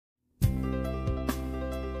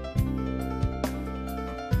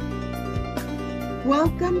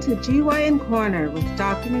Welcome to GYN Corner with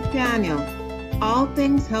Dr. McDaniel, all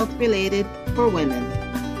things health related for women.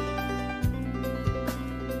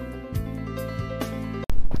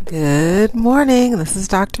 Good morning. This is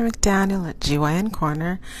Dr. McDaniel at GYN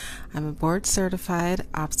Corner. I'm a board-certified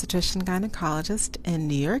obstetrician gynecologist in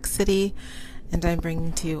New York City, and I'm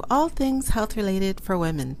bringing to you all things health-related for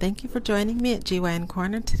women. Thank you for joining me at GYN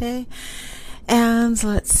Corner today. And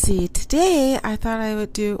let's see, today I thought I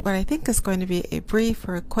would do what I think is going to be a brief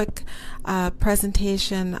or a quick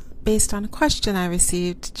presentation based on a question I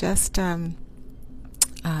received just 3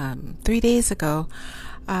 days ago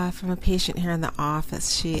from a patient here in the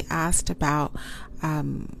office. She asked about,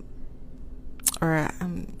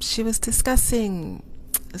 she was discussing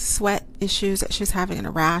sweat issues that she was having and a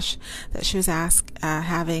rash that she was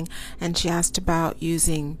having, and she asked about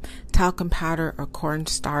using talcum powder or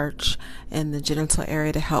cornstarch in the genital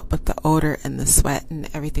area to help with the odor and the sweat and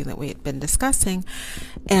everything that we had been discussing.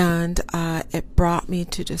 And it brought me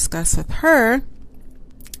to discuss with her,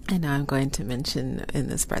 and now I'm going to mention in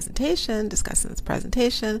this presentation,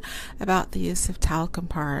 about the use of talcum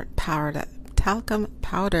powder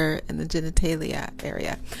in the genitalia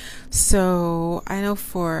area. So I know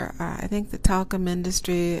I think the talcum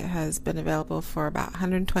industry has been available for about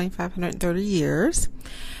 125, 130 years.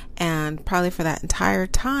 And probably for that entire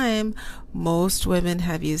time, most women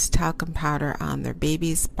have used talcum powder on their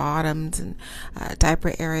babies' bottoms and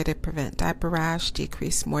diaper area to prevent diaper rash,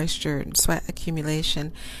 decrease moisture and sweat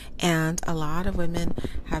accumulation. And a lot of women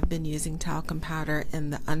have been using talcum powder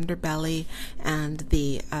in the underbelly and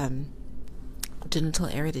the genital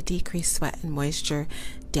area to decrease sweat and moisture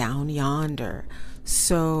down yonder.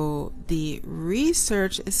 So the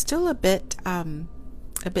research is still a bit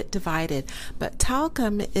divided, but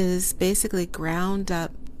talcum is basically ground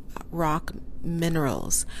up rock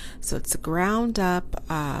minerals. So it's ground up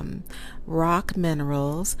rock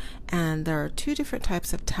minerals, and there are two different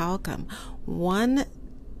types of talcum. One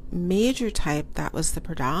major type that was the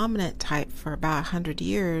predominant type for about 100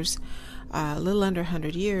 years, a little under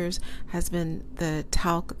 100 years, has been the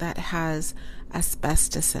talc that has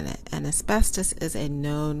asbestos in it. And asbestos is a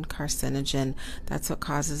known carcinogen. That's what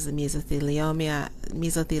causes the mesothelioma.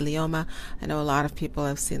 I know a lot of people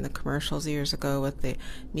have seen the commercials years ago with the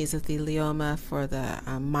mesothelioma for the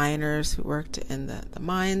miners who worked in the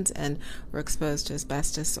mines and were exposed to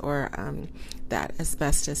asbestos, or that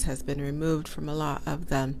asbestos has been removed from a lot of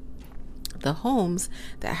the homes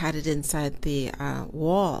that had it inside the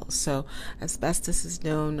walls. So asbestos is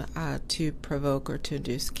known to provoke or to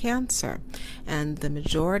induce cancer, and the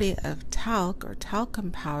majority of talc or talcum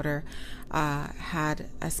powder had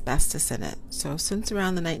asbestos in it. So since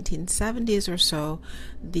around the 1970s or so,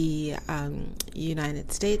 the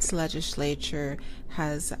United States legislature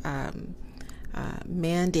has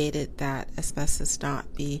mandated that asbestos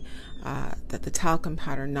not be, that the talcum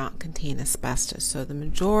powder not contain asbestos. So the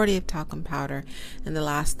majority of talcum powder in the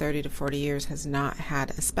last 30 to 40 years has not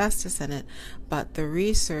had asbestos in it, but the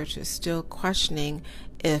research is still questioning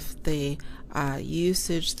if the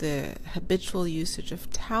habitual usage of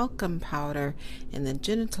talcum powder in the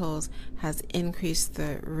genitals has increased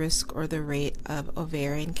the risk or the rate of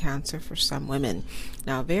ovarian cancer for some women.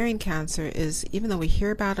 Now, ovarian cancer is, even though we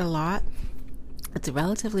hear about it a lot, it's a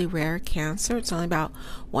relatively rare cancer. It's only about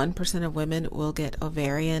 1% of women will get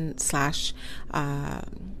ovarian /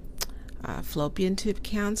 fallopian tube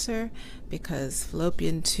cancer, because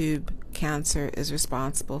fallopian tube cancer is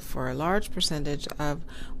responsible for a large percentage of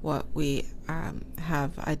what we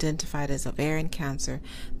have identified as ovarian cancer.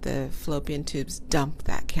 The fallopian tubes dump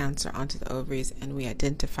that cancer onto the ovaries, and we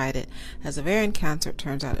identified it as ovarian cancer. It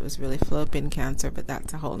turns out it was really fallopian cancer, but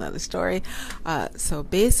that's a whole nother story. So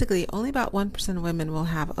basically, only about 1% of women will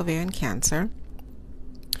have ovarian cancer.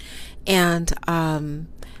 And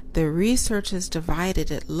the research is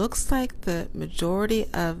divided. It looks like the majority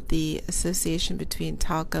of the association between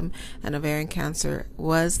talcum and ovarian cancer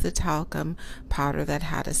was the talcum powder that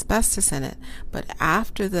had asbestos in it. But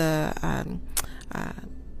after the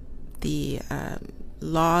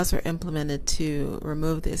laws were implemented to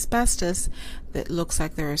remove the asbestos, it looks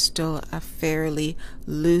like there is still a fairly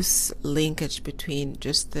loose linkage between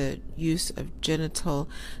just the use of genital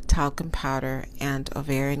talcum powder and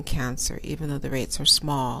ovarian cancer, even though the rates are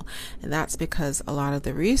small. And that's because a lot of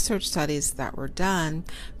the research studies that were done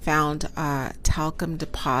found talcum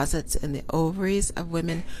deposits in the ovaries of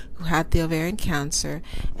women who had the ovarian cancer,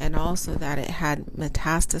 and also that it had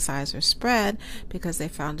metastasized or spread because they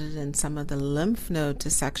found it in some of the lymph node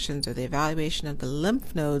dissections, or the evaluation of the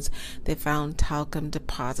lymph nodes. They found talcum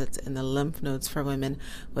deposits in the lymph nodes for women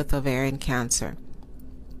with ovarian cancer.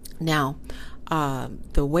 Now,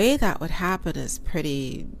 The way that would happen is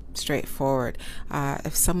pretty straightforward.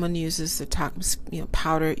 If someone uses the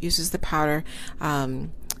powder,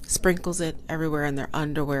 sprinkles it everywhere in their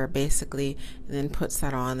underwear basically, and then puts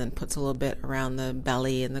that on, then puts a little bit around the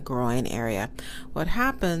belly and the groin area. What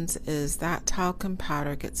happens is that talcum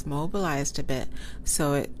powder gets mobilized a bit,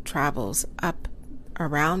 so it travels up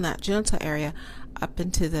around that genital area, up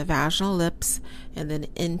into the vaginal lips, and then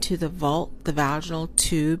into the vault, the vaginal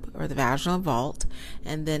tube or the vaginal vault,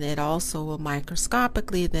 and then it also will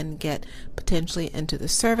microscopically then get potentially into the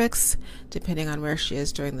cervix, depending on where she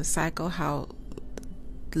is during the cycle, how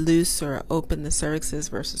loose or open the cervix is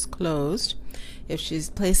versus closed. If she's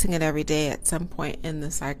placing it every day, at some point in the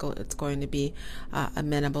cycle, it's going to be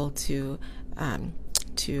amenable to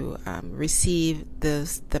receive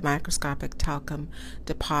the microscopic talcum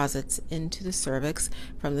deposits into the cervix.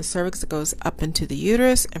 From the cervix, it goes up into the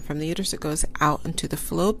uterus, and from the uterus, it goes out into the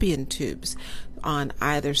fallopian tubes on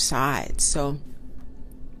either side. So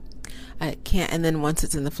it can't, and then once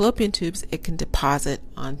it's in the fallopian tubes, it can deposit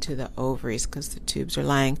onto the ovaries because the tubes are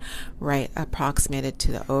lying right approximated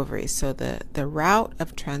to the ovaries. So the route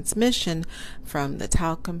of transmission from the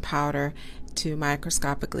talcum powder to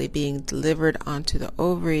microscopically being delivered onto the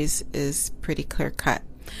ovaries is pretty clear cut.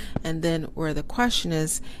 And then where the question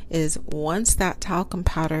is once that talcum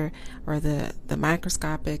powder or the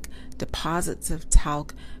microscopic deposits of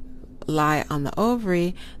talc lie on the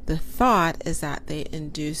ovary, the thought is that they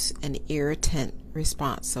induce an irritant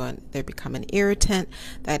response. So they become an irritant.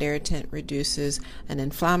 That irritant reduces an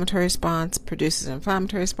inflammatory response, produces an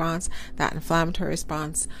inflammatory response. That inflammatory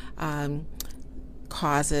response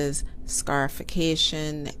causes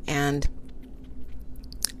scarification, and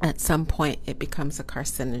at some point it becomes a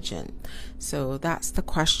carcinogen. So that's the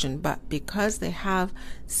question. But because they have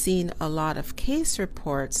seen a lot of case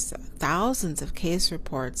reports, thousands of case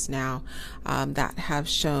reports now that have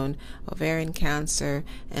shown ovarian cancer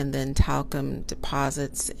and then talcum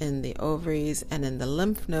deposits in the ovaries and in the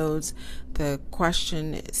lymph nodes, the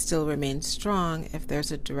question still remains strong if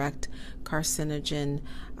there's a direct carcinogen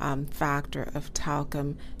factor of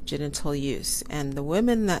talcum genital use. And the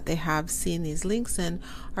women that they have seen these links in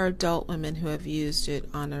are adult women who have used it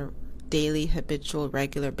on a daily, habitual,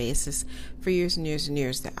 regular basis for years and years and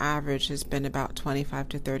years. The average has been about 25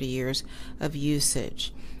 to 30 years of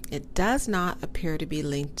usage. It does not appear to be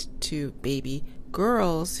linked to baby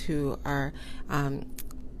girls who are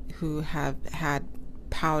who have had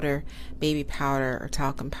baby powder or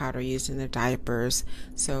talcum powder used in their diapers.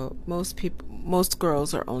 So most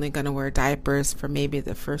girls are only going to wear diapers for maybe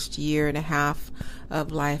the first year and a half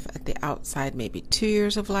of life, at the outside maybe 2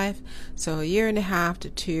 years of life. So a year and a half to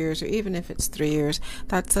 2 years, or even if it's 3 years,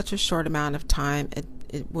 that's such a short amount of time.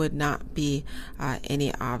 It would not be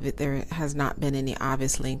there has not been any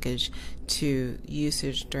obvious linkage to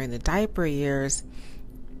usage during the diaper years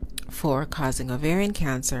for causing ovarian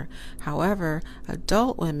cancer. However,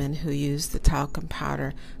 adult women who use the talcum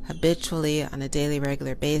powder habitually on a daily,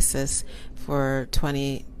 regular basis for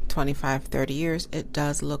 20, 25, 30 years, it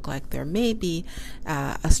does look like there may be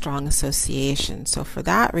a strong association. So for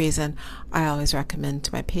that reason, I always recommend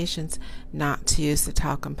to my patients not to use the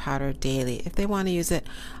talcum powder daily. If they want to use it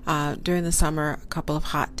during the summer, a couple of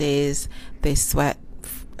hot days, they sweat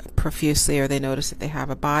profusely, or they notice that they have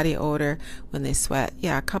a body odor when they sweat,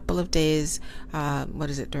 a couple of days,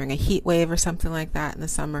 during a heat wave or something like that in the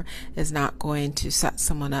summer, is not going to set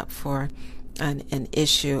someone up for an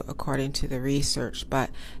issue according to the research.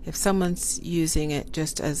 But if someone's using it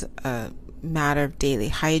just as a matter of daily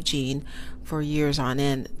hygiene for years on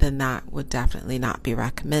end, then that would definitely not be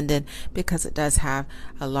recommended, because it does have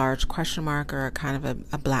a large question mark or a kind of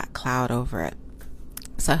a black cloud over it.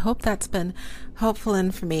 So I hope that's been helpful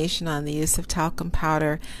information on the use of talcum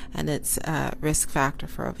powder and its risk factor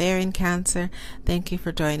for ovarian cancer. Thank you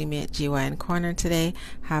for joining me at GYN Corner today.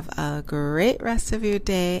 Have a great rest of your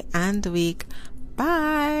day and week.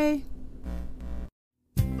 Bye.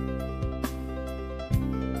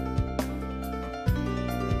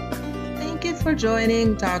 Thank you for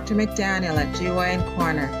joining Dr. McDaniel at GYN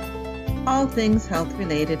Corner, all things health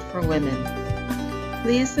related for women.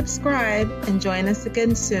 Please subscribe and join us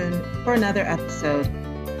again soon for another episode.